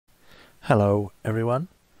Hello everyone,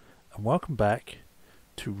 and welcome back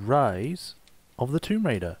to Rise of the Tomb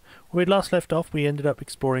Raider. Where we last left off, we ended up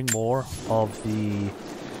exploring more of the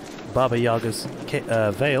Baba Yaga's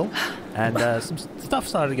veil, and some stuff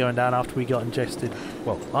started going down after we got ingested,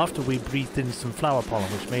 well, after we breathed in some flower pollen,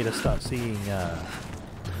 which made us start seeing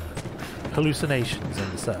hallucinations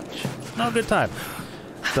and such. Not a good time.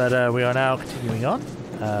 But we are now continuing on.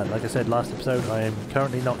 Like I said last episode, I am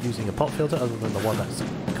currently not using a pop filter other than the one that's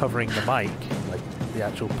covering the mic, like the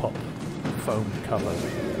actual pop foam cover.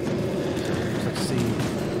 So let's see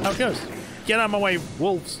how it goes. Get out of my way,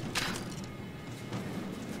 wolves!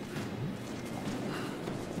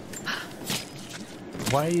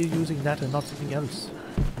 Why are you using that and not something else?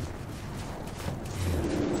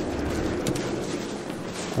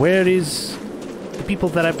 Where is the people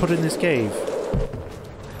that I put in this cave?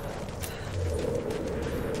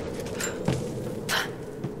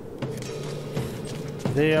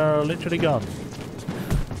 They are literally gone.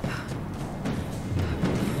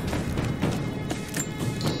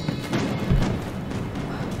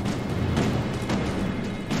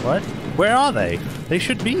 What? Where are they? They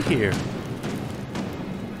should be here.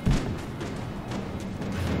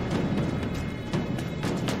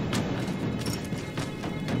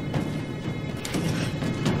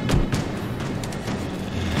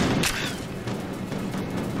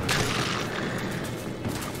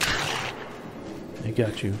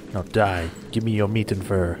 Got you. Now die. Give me your meat and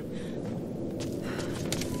fur.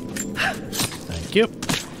 Thank you.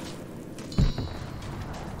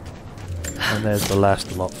 And there's the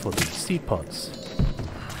last lot for the seed pods.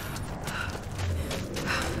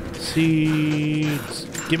 Seeds.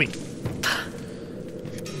 Gimme.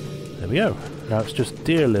 There we go. Now it's just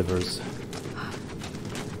deer livers.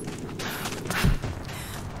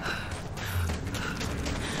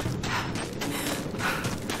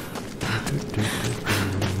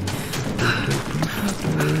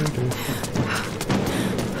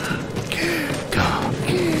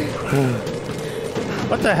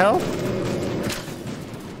 What the hell?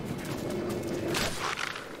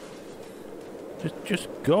 Just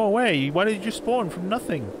go away. Why did you just spawn from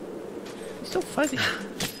nothing? He's so fuzzy.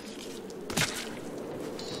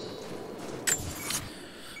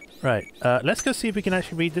 Right, let's go see if we can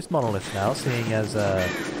actually read this monolith now, seeing as,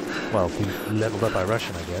 well, we leveled up by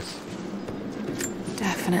Russian, I guess.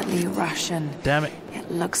 Definitely Russian. Damn it.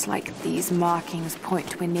 It looks like these markings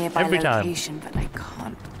point to a nearby location, but I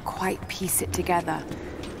can't quite piece it together.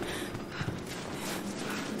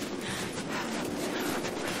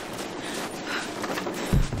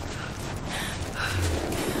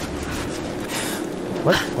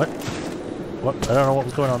 What? What? What? I don't know what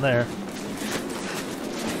was going on there.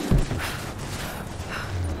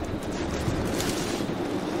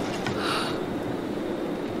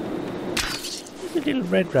 There's a little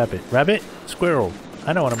red rabbit. Rabbit? Squirrel.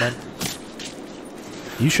 I know what I meant.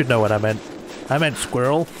 You should know what I meant. I meant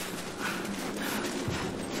squirrel.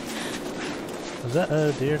 Was that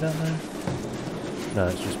a deer down there? No,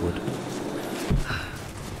 it's just wood.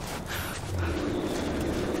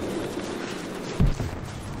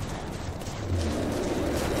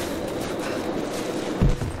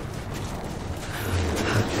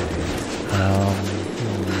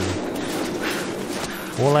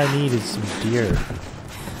 All I need is some deer.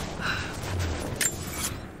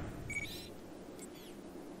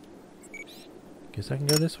 Guess I can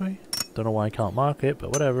go this way? Don't know why I can't mark it,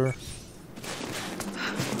 but whatever.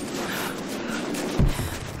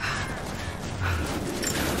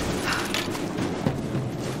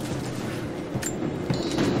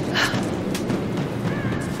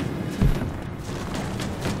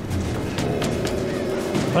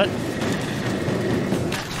 What?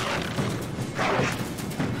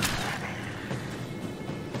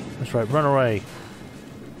 That's right, run away.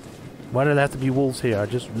 Why do there have to be wolves here? I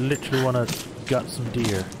just literally want to gut some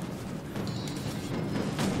deer.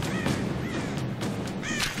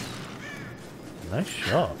 Nice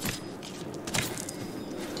shot.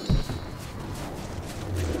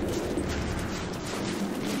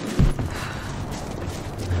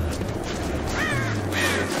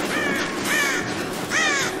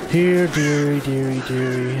 Here, dearie, dearie,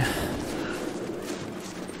 dearie.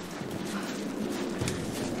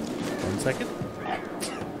 1 second.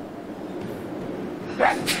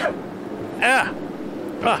 Ah!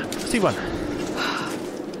 Ah! I see one.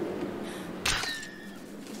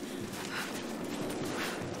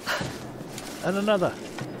 And another.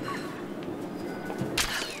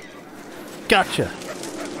 Gotcha.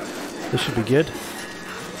 This should be good.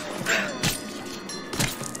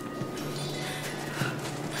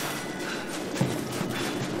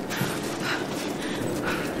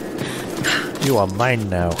 You are mine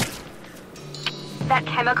now. That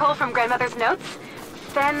chemical from Grandmother's notes?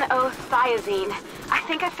 Phenothiazine. I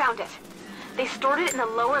think I found it. They stored it in the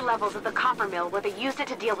lower levels of the copper mill where they used it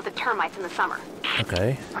to deal with the termites in the summer.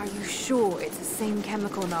 Okay. Are you sure it's the same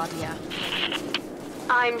chemical, Nadia?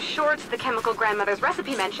 I'm sure it's the chemical Grandmother's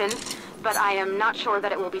recipe mentioned, but I am not sure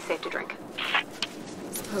that it will be safe to drink.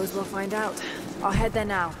 Suppose we'll find out. I'll head there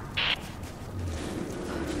now.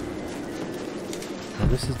 Well,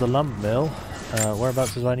 this is the lump mill.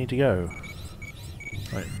 Whereabouts do I need to go?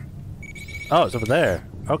 Right. Oh, it's over there.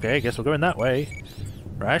 Okay, I guess we're going that way.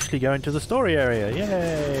 We're actually going to the story area.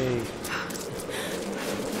 Yay!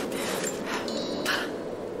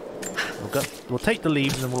 We'll take the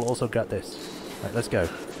leaves and we'll also gut this. Right, let's go.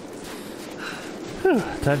 Whew,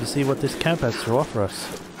 time to see what this camp has to offer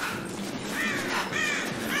us.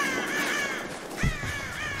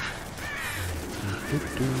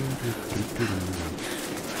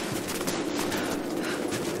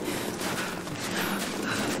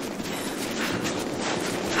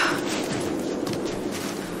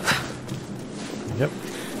 Yep.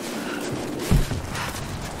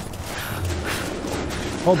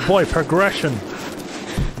 Oh boy, progression!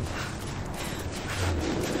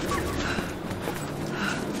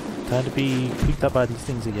 Time to be picked up by these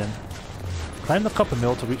things again. Climb the copper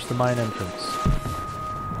mill to reach the mine entrance.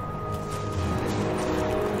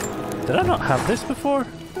 Did I not have this before?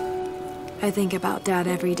 I think about Dad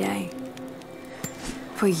every day.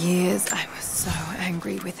 For years, I was so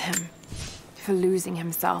angry with him. For losing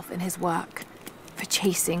himself in his work. For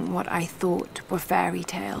chasing what I thought were fairy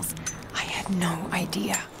tales. I had no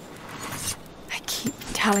idea. I keep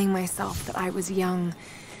telling myself that I was young,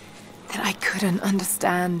 that I couldn't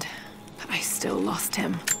understand, but I still lost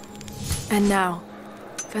him. And now,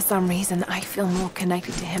 for some reason, I feel more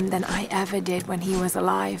connected to him than I ever did when he was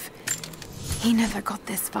alive. He never got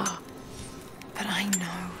this far, but I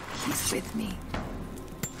know he's with me.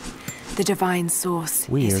 The divine source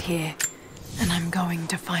is here, and I'm going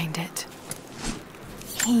to find it.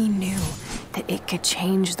 He knew that it could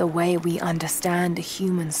change the way we understand a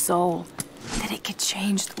human soul, that it could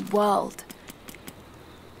change the world.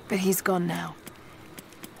 But he's gone now,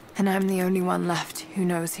 and I'm the only one left who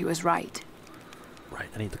knows he was right. Right,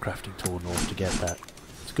 I need the crafting tool in order to get that.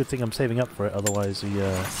 It's a good thing I'm saving up for it, otherwise we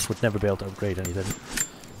would never be able to upgrade anything.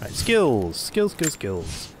 Right, skills! Skills, skills,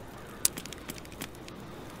 skills.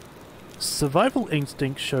 Survival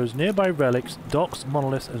instinct shows nearby relics, docks,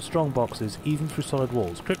 monoliths, and strong boxes, even through solid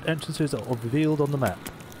walls. Crypt entrances are revealed on the map.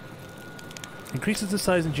 Increases the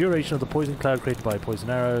size and duration of the poison cloud created by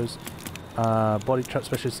poison arrows. Body trap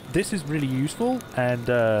specialist. This is really useful, and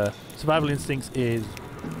survival instincts is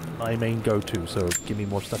my main go-to, so give me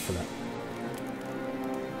more stuff for that.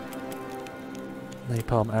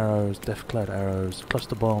 Napalm arrows, death cloud arrows,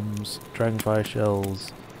 cluster bombs, dragonfire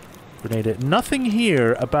shells. Grenade. Nothing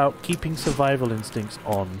here about keeping survival instincts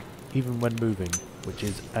on, even when moving, which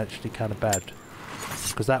is actually kind of bad.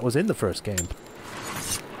 Because that was in the first game.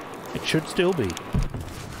 It should still be.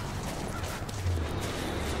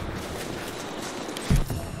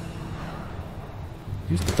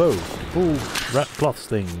 Use the bow to pull rat cloth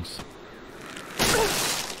things.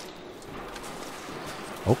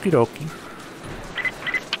 Okie dokie.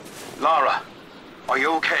 Lara, are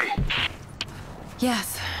you okay?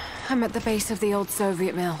 Yes. I'm at the base of the old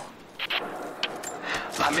Soviet mill.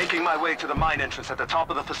 I'm making my way to the mine entrance at the top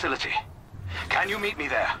of the facility. Can you meet me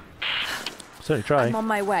there? Certainly try. I'm on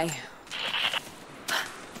my way.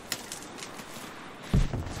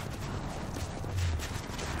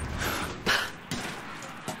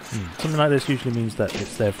 Something like this usually means that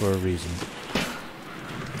it's there for a reason.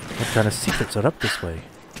 What kind of secrets are up this way?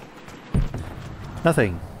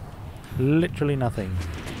 Nothing. Literally nothing.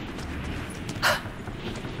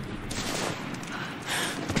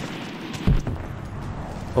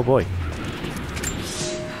 Oh boy.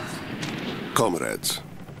 Comrades,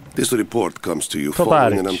 this report comes to you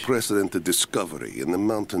following an unprecedented discovery in the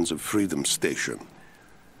mountains of Freedom Station.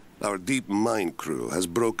 Our deep mine crew has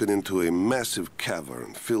broken into a massive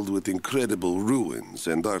cavern filled with incredible ruins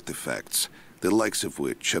and artifacts, the likes of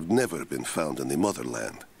which have never been found in the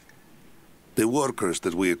motherland. The workers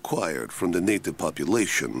that we acquired from the native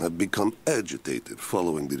population have become agitated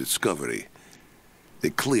following the discovery. They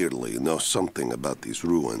clearly know something about these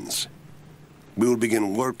ruins. We will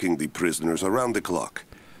begin working the prisoners around the clock,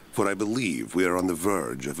 for I believe we are on the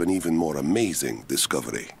verge of an even more amazing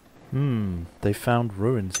discovery. They found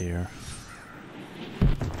ruins here.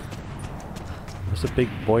 There's a big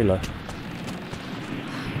boiler.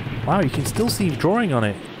 Wow, you can still see drawing on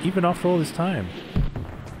it, even after all this time.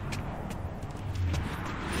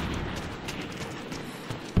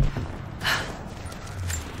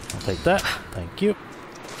 I'll take that. Thank you.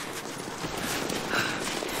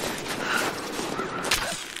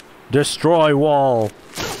 Destroy wall.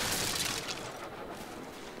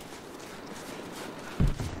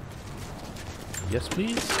 Yes,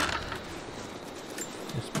 please.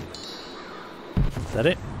 Yes, please. Is that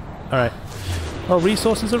it? Alright. Well,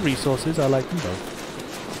 resources are resources. I like them both.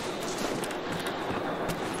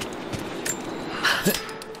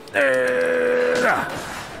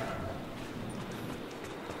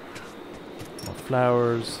 More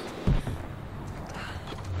flowers.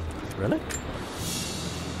 Relic?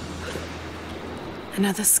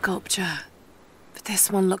 Another sculpture. But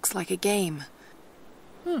this one looks like a game.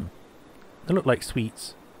 They look like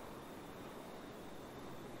sweets.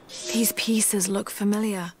 These pieces look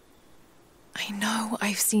familiar. I know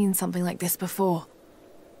I've seen something like this before.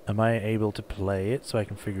 Am I able to play it so I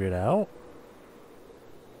can figure it out?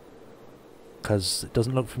 Because it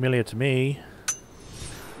doesn't look familiar to me.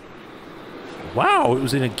 Wow, it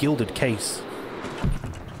was in a gilded case.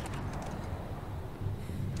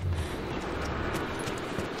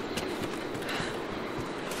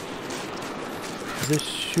 Is this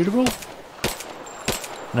shootable?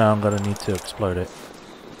 No, I'm gonna need to explode it.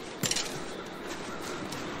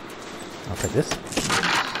 I'll take this.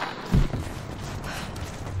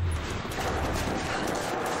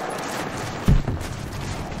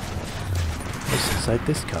 What's inside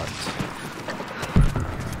this cart?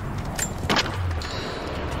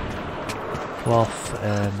 Cloth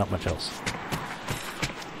and not much else.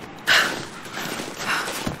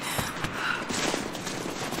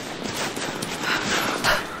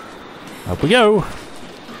 Up we go!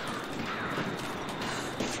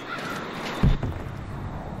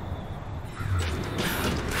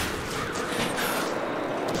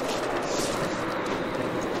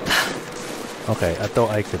 Okay, I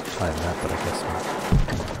thought I could climb that, but I guess not.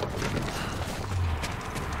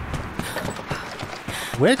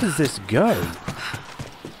 Where does this go?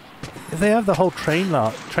 If they have the whole train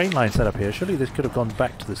line set up here, surely this could have gone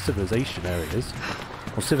back to the civilization areas.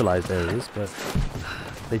 Or civilized areas, but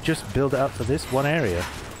they just build it up for this one area.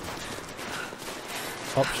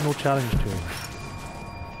 Optional challenge tool.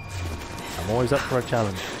 I'm always up for a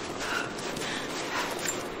challenge.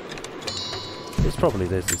 It's probably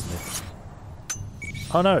this, isn't it?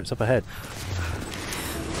 Oh no, it's up ahead.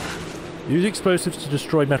 Use explosives to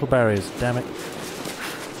destroy metal barriers. Damn it.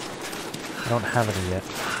 I don't have any yet.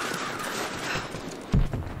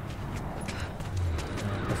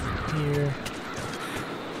 Nothing here.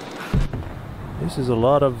 This is a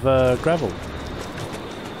lot of gravel.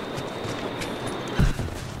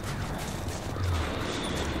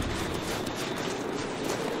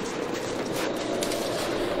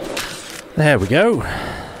 There we go.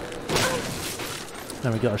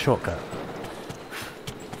 Now we got a shortcut.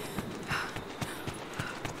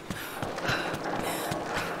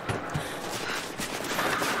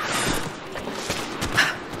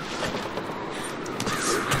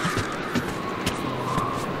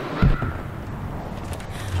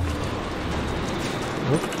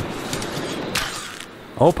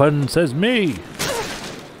 Open, says me.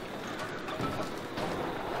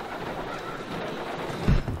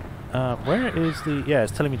 Where is the... Yeah,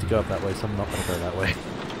 it's telling me to go up that way, so I'm not going to go that way.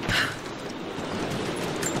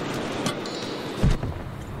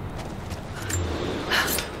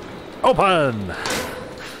 Open!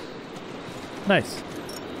 Nice.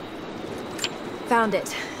 Found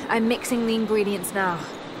it. I'm mixing the ingredients now.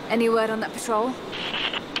 Any word on that patrol?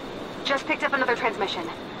 Just picked up another transmission.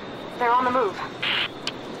 They're on the move.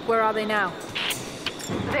 Where are they now?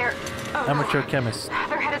 They're... Oh, Amateur no. chemist.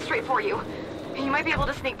 They're headed straight for you. You might be able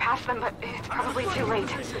to sneak past them, but it's probably too late.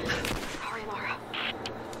 Sorry, Lara.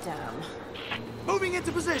 Damn. Moving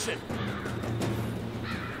into position.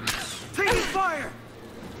 Taking fire.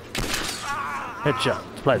 Headshot.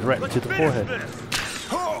 Applied right to the forehead.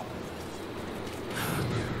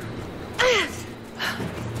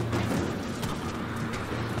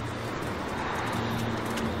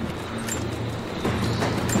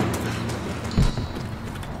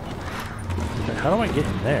 How do I get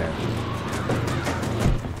in there?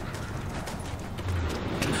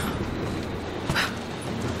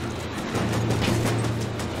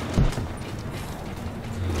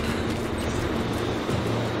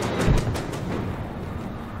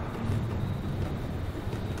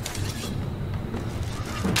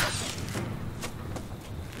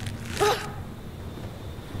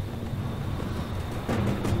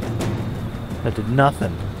 That did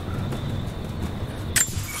nothing.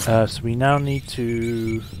 So we now need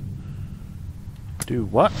to do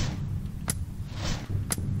what?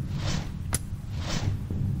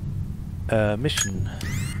 Mission.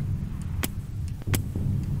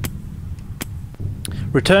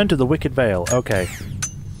 Return to the Wicked Vale. Okay.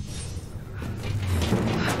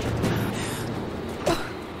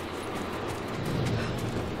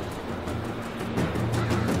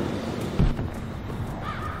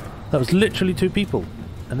 That was literally 2 people,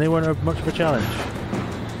 and they weren't much of a challenge.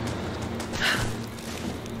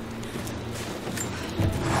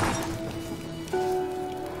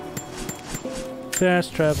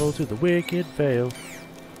 Fast travel to the Wicked Vale.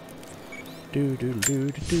 Do do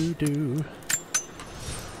do do do do.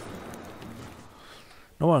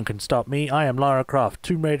 No one can stop me. I am Lara Croft,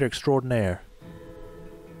 Tomb Raider extraordinaire.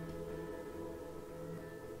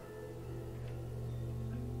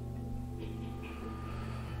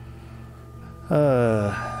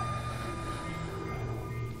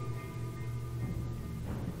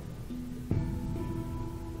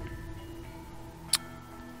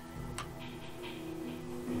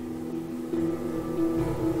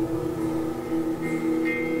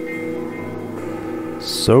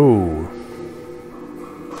 So,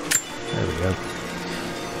 there we go.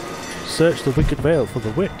 Search the Wicked Vale for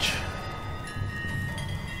the witch.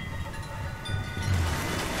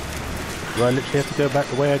 Do I literally have to go back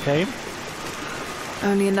the way I came?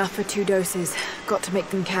 Only enough for 2 doses. Got to make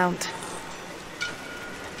them count.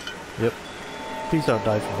 Yep. Please don't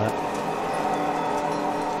die from that.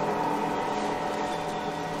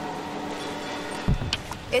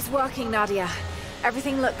 It's working, Nadia.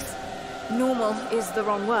 Everything looks... normal is the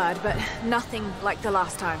wrong word, but nothing like the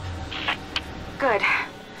last time. Good.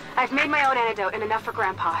 I've made my own antidote and enough for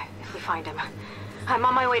Grandpa, if we find him. I'm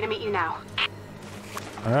on my way to meet you now.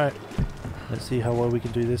 Alright. Let's see how well we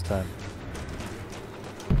can do this time.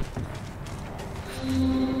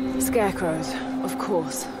 Scarecrows, of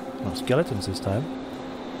course. Not skeletons this time.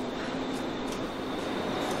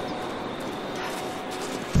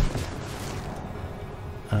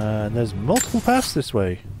 And there's multiple paths this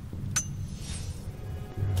way.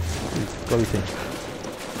 Glowy thing.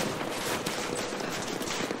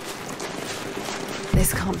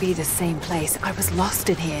 This can't be the same place. I was lost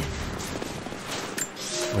in here.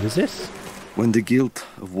 What is this? When the guilt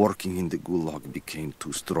of working in the gulag became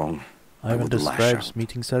too strong, Ivan describes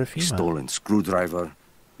meeting Seraphima. Stolen screwdriver,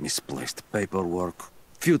 misplaced paperwork,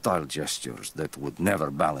 futile gestures that would never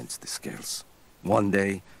balance the scales. One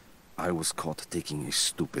day, I was caught taking a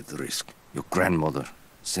stupid risk. Your grandmother,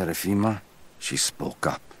 Seraphima, she spoke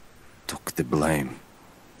up, took the blame.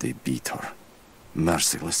 They beat her,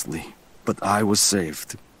 mercilessly. But I was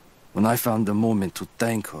saved. When I found the moment to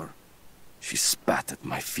thank her, she spat at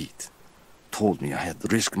my feet, told me I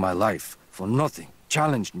had risked my life for nothing,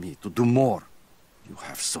 challenged me to do more. You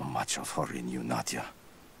have so much of her in you, Nadia.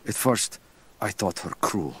 At first, I thought her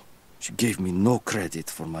cruel. She gave me no credit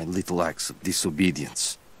for my little acts of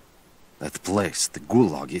disobedience. That place, the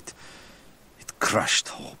gulag, it crushed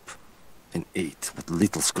hope and ate what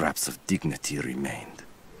little scraps of dignity remained.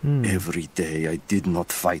 Every day I did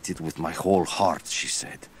not fight it with my whole heart, she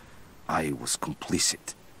said. I was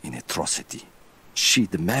complicit in atrocity. She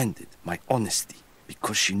demanded my honesty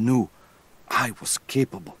because she knew I was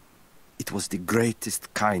capable. It was the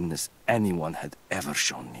greatest kindness anyone had ever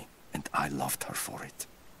shown me, and I loved her for it.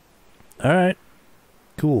 Alright.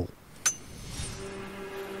 Cool.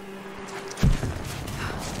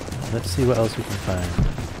 Let's see what else we can find.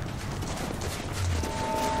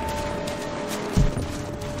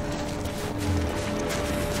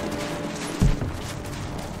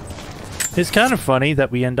 It's kind of funny that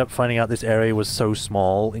we end up finding out this area was so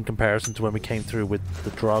small in comparison to when we came through with the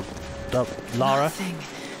drugged up Lara. Nothing.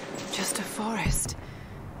 Just a forest.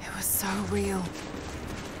 It was so real.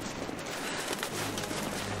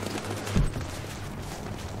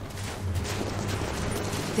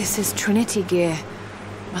 This is Trinity gear.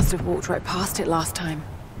 Must have walked right past it last time.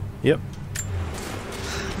 Yep.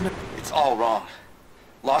 It's all wrong.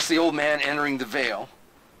 Lost the old man entering the Vale.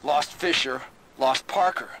 Lost Fisher. Lost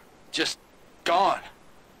Parker. Just gone.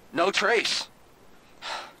 No trace.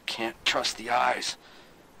 Can't trust the eyes.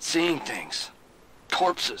 Seeing things.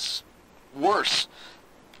 Corpses. Worse.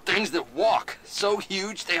 Things that walk. So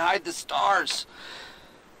huge they hide the stars.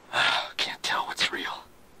 Can't tell what's real.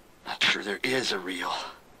 Not sure there is a real.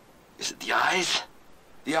 Is it the eyes?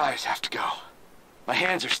 The eyes have to go. My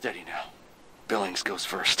hands are steady now. Billings goes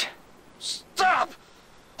first. Stop!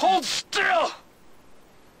 Hold still!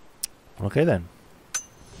 Okay then.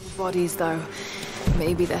 Bodies, though.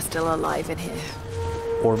 Maybe they're still alive in here.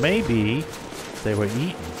 Or maybe they were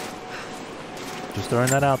eaten. Just throwing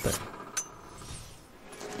that out there.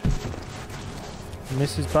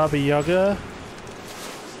 Mrs. Baba Yaga.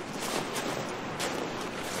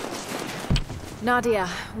 Nadia,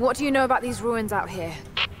 what do you know about these ruins out here?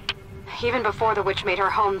 Even before the witch made her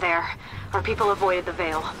home there, our people avoided the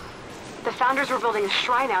Veil. The Founders were building a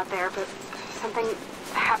shrine out there, but something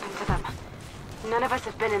happened to them. None of us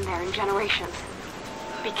have been in there in generations.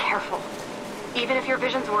 Be careful. Even if your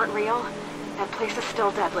visions weren't real, that place is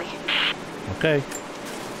still deadly. Okay.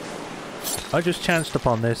 I just chanced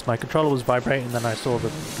upon this. My controller was vibrating, and then I saw the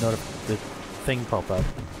thing pop up.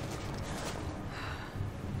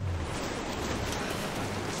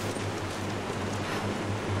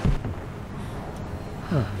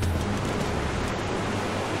 Huh.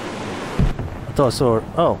 I thought I saw...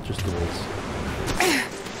 Oh, just the walls.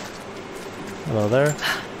 Hello there.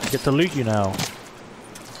 I get to loot you now.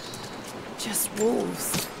 Just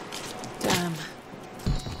walls. Damn.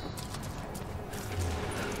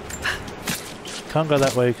 Can't go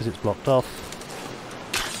that way because it's blocked off.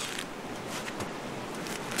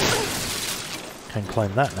 Can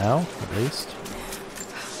climb that now, at least.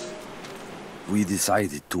 We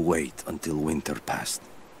decided to wait until winter passed.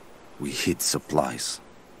 We hid supplies.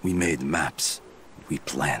 We made maps. We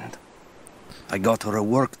planned. I got her a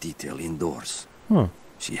work detail indoors.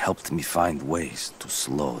 She helped me find ways to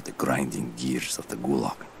slow the grinding gears of the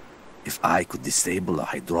Gulag. If I could disable a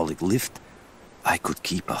hydraulic lift, I could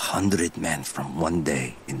keep 100 men from one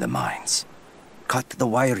day in the mines. Cut the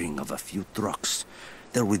wiring of a few trucks.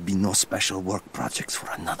 There would be no special work projects for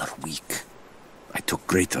another week. I took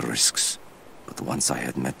greater risks, but once I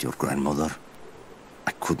had met your grandmother,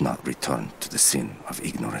 I could not return to the sin of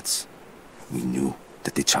ignorance. We knew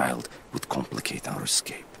that the child would complicate our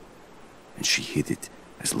escape, and she hid it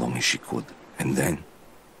as long as she could. And then,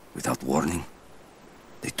 without warning,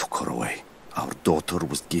 they took her away. Our daughter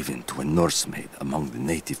was given to a nursemaid among the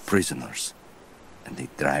native prisoners, and they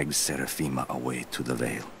dragged Seraphima away to the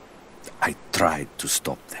Veil. I tried to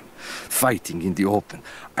stop them, fighting in the open.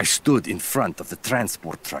 I stood in front of the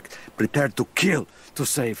transport truck, prepared to kill to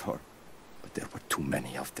save her. But there were too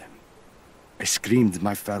many of them. I screamed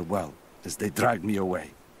my farewell as they dragged me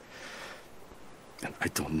away. And I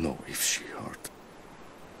don't know if she heard.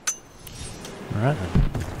 Alright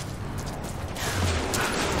then.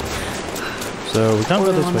 So we can't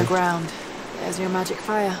go this on way. The ground. There's your magic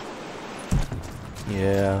fire.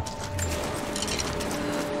 Yeah.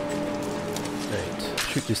 Right.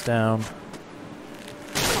 Shoot this down.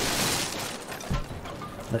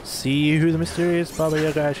 Let's see who the mysterious Baba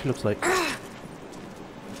Yaga actually looks like.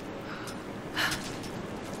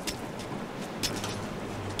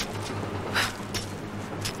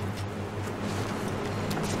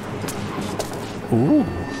 Ooh.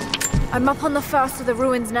 I'm up on the first of the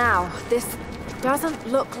ruins now. This doesn't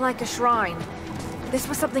look like a shrine. This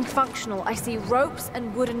was something functional. I see ropes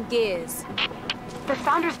and wooden gears. The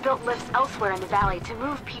Founders built lifts elsewhere in the valley to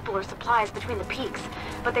move people or supplies between the peaks,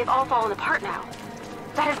 but they've all fallen apart now.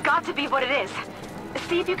 That has got to be what it is.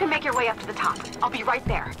 See if you can make your way up to the top. I'll be right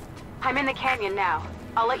there. I'm in the canyon now.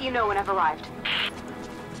 I'll let you know when I've arrived.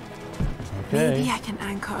 Okay. Maybe I can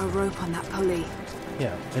anchor a rope on that pulley.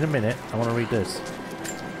 Yeah, in a minute. I want to read this.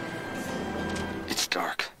 It's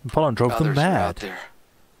dark. Pollen drove them Others are out mad. there.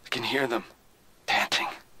 I can hear them. Panting.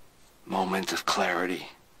 Moment of clarity.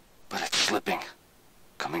 But it's slipping.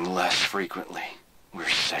 Coming less frequently. We're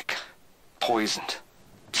sick. Poisoned.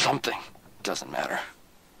 Something. Doesn't matter.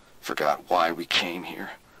 Forgot why we came here.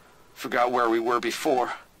 Forgot where we were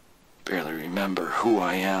before. Barely remember who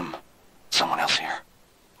I am. Someone else here.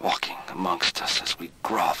 Walking amongst us as we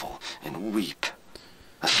grovel and weep.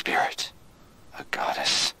 A spirit. A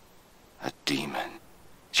goddess. A demon.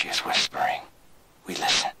 She is whispering. We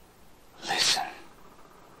listen. Listen.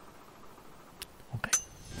 Okay.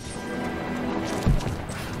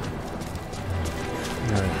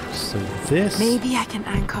 Right, so this... Maybe I can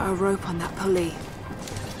anchor a rope on that pulley.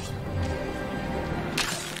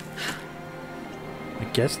 I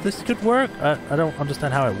guess this could work. I don't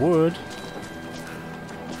understand how it would.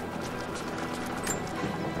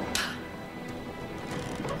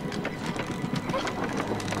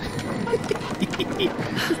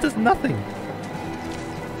 This does nothing.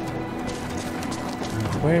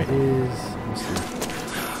 Where is... Let's see.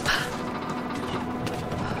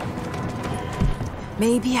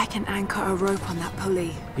 Maybe I can anchor a rope on that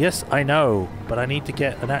pulley. Yes, I know, but I need to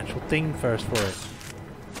get an actual thing first for it.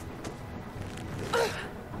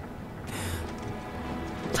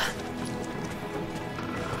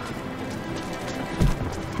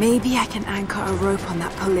 Maybe I can anchor a rope on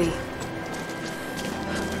that pulley.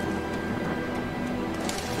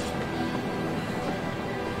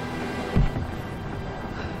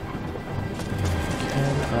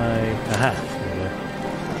 Aha, there we go.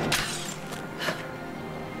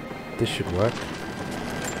 This should work.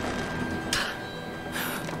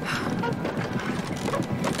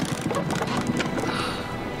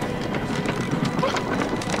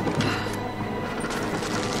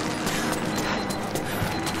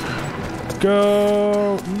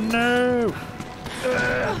 Go! No!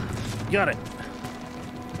 Got it.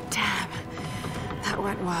 Damn. That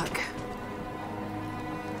won't work.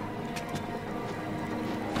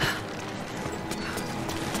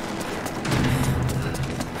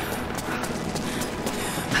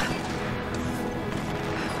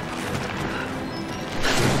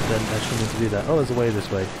 Then I shouldn't need to do that. Oh, there's a way this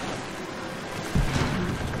way.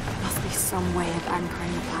 Must be some way of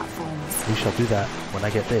anchoring the platforms. We shall do that when I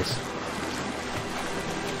get this.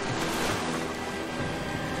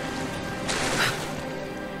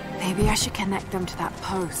 Maybe I should connect them to that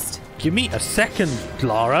post. Give me a second,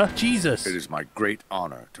 Lara. Jesus. It is my great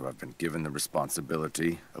honor to have been given the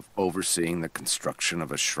responsibility of overseeing the construction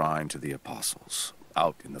of a shrine to the Apostles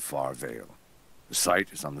out in the far Vale. The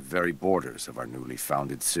site is on the very borders of our newly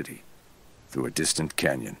founded city, through a distant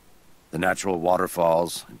canyon. The natural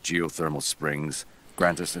waterfalls and geothermal springs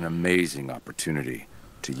grant us an amazing opportunity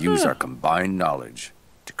to use our combined knowledge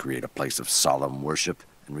to create a place of solemn worship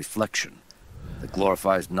and reflection that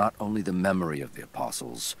glorifies not only the memory of the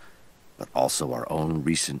Apostles, but also our own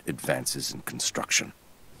recent advances in construction.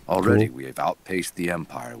 Already we have outpaced the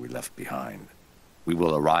empire we left behind. We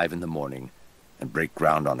will arrive in the morning and break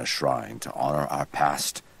ground on a shrine to honor our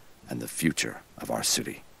past and the future of our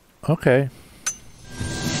city. Okay.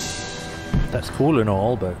 That's cool and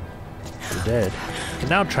all, but you're dead. I can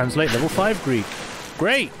now translate level 5 Greek.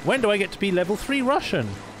 Great! When do I get to be level 3 Russian?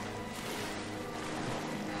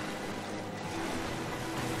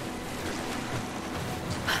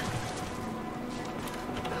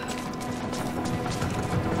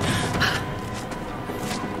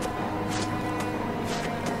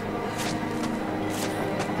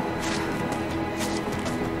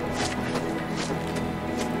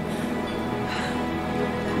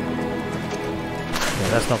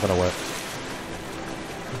 That's not gonna work.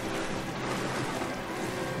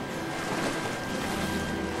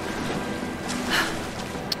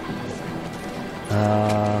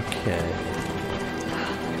 Okay.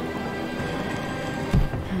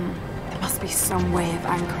 There must be some way of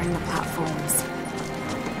anchoring the platforms.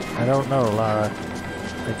 I don't know, Lara.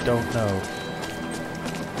 I don't know.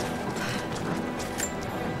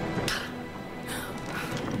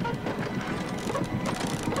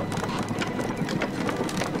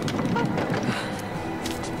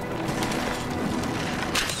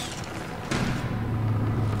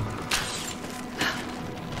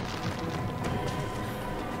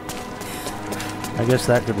 I guess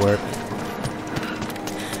that could work.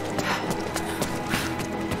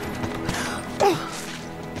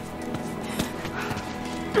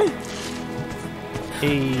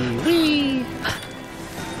 Wee.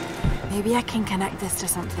 Maybe I can connect this to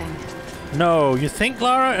something. No, you think,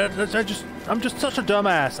 Lara? I'm just such a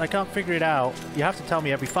dumbass. I can't figure it out. You have to tell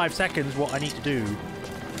me every 5 seconds what I need to do.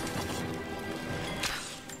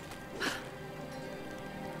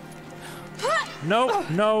 No,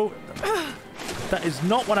 no. That is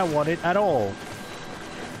not what I wanted at all.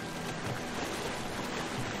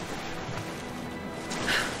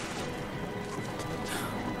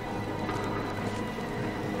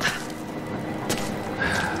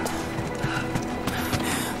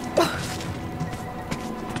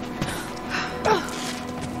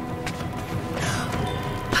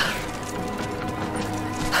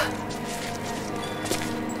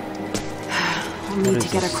 I'll need to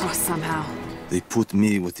get across somehow. They put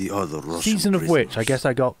me with the other Russian Season of which, I guess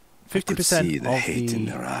I got 50% I could see the of hate in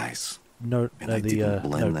their eyes. Note, and I didn't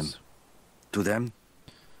blame notes. them. To them,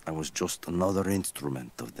 I was just another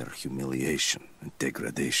instrument of their humiliation and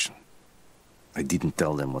degradation. I didn't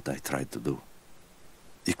tell them what I tried to do.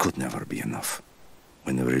 It could never be enough.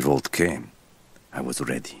 When the revolt came, I was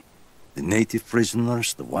ready. The native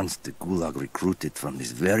prisoners, the ones the Gulag recruited from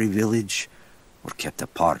this very village, were kept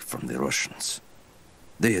apart from the Russians.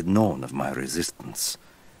 They had known of my resistance,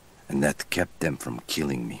 and that kept them from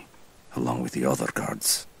killing me, along with the other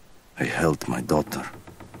guards. I held my daughter,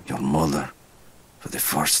 your mother, for the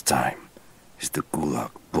first time, as the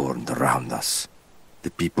Gulag burned around us.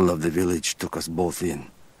 The people of the village took us both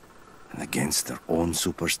in, and against their own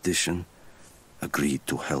superstition, agreed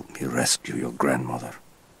to help me rescue your grandmother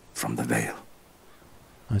from the Vale.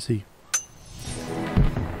 I see.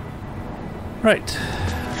 Right.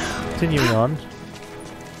 Continuing on.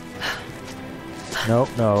 No,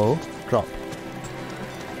 no. Drop.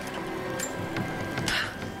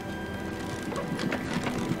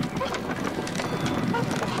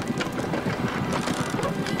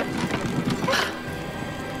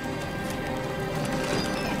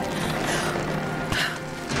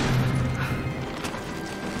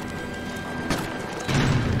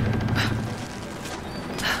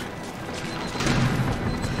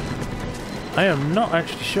 I am not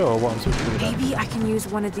actually sure what I'm supposed to do with that. Maybe I can use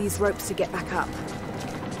one of these ropes to get back up.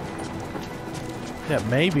 Yeah,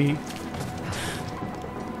 maybe.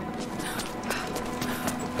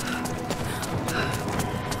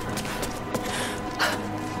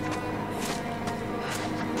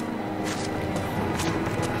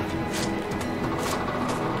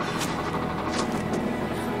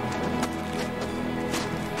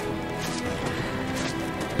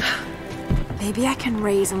 Maybe I can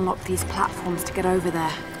raise and lock these platforms to get over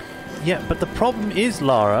there. Yeah, but the problem is,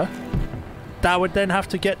 Lara, that would then have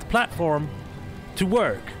to get the platform to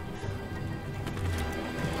work.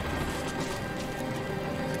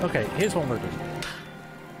 Okay, here's what I'm gonna do.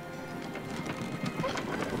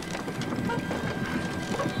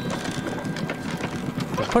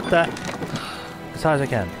 So put that as high as I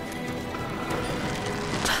can.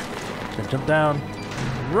 Then jump down,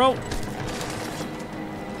 roll.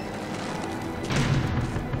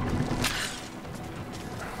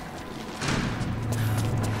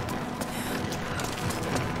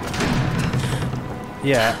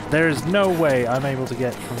 Yeah, there's no way I'm able to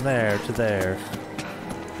get from there to there.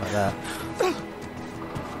 Like that.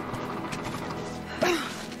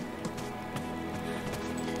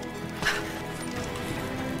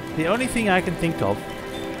 The only thing I can think of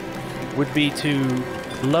would be to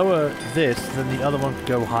lower this, then the other one could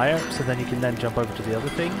go higher, so then you can then jump over to the other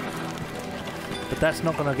thing. But that's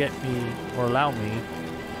not going to get me, or allow me,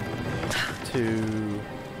 to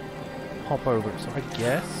hop over it. So I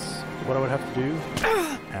guess what I would have to do,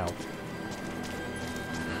 ow,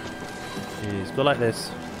 is go like this.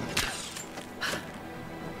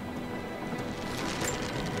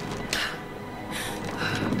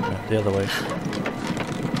 No, the other way.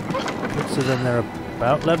 So then they're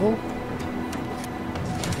about level.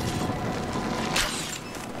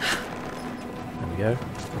 There we go.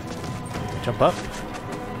 Jump up.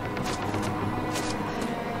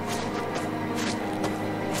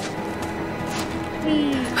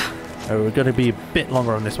 Oh, we're going to be a bit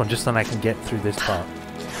longer on this one, just so I can get through this part.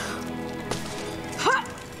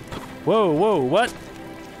 Whoa, whoa, what?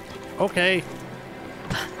 Okay.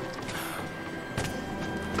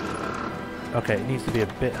 Okay, it needs to be a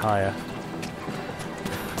bit higher.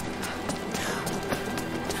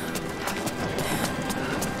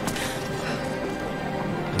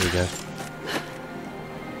 There we go.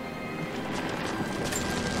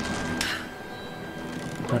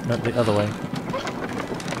 No, the other way.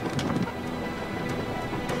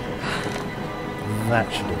 That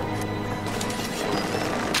should do it.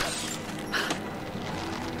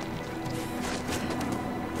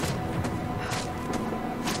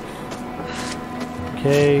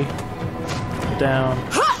 Okay. Down.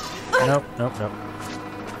 Nope, nope, nope.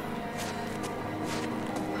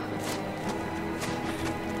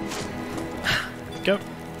 Go.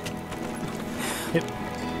 Hip.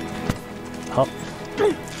 Hop.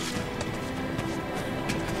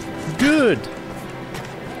 Good!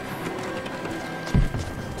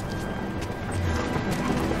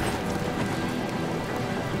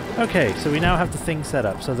 Okay, so we now have the thing set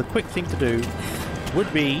up. So the quick thing to do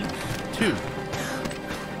would be to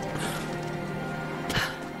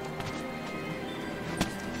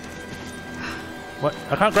what?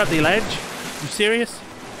 I can't grab the ledge? You serious?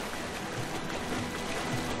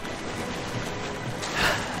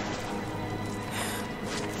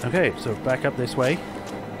 Okay, so back up this way.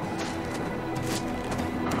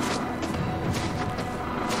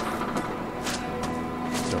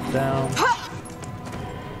 Drop down.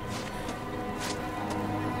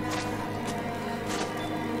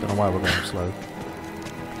 Don't know why we're going slow.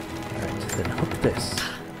 Alright, then hook this.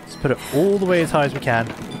 Let's put it all the way as high as we can,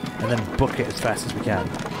 and then book it as fast as we can.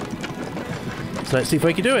 So let's see if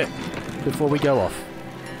we can do it before we go off.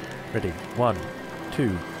 Ready? 1,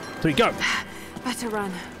 2, 3, go! Better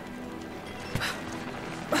run.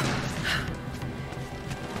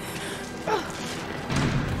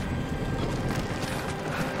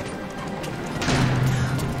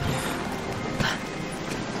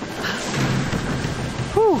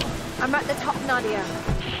 I'm at the top, Nadia.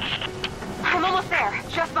 I'm almost there,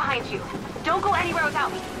 just behind you. Don't go anywhere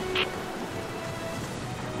without me.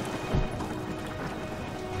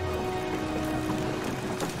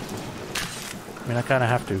 I mean, I kind of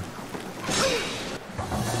have to.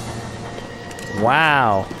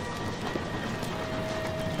 Wow.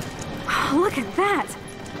 Look at that!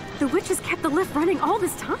 The witch has kept the lift running all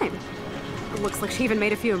this time. It looks like she even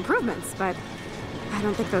made a few improvements, but I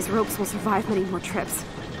don't think those ropes will survive many more trips.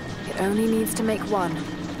 It only needs to make 1.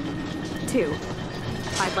 2.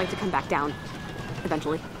 I'd like to come back down.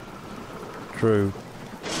 Eventually. True.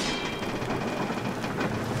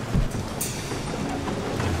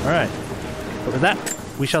 Alright. But with that,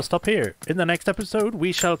 we shall stop here. In the next episode,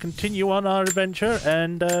 we shall continue on our adventure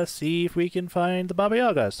and see if we can find the Baba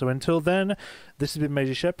Yaga. So until then, this has been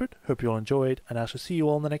Majorshepard. Hope you all enjoyed, and I shall see you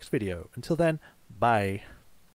all in the next video. Until then, bye.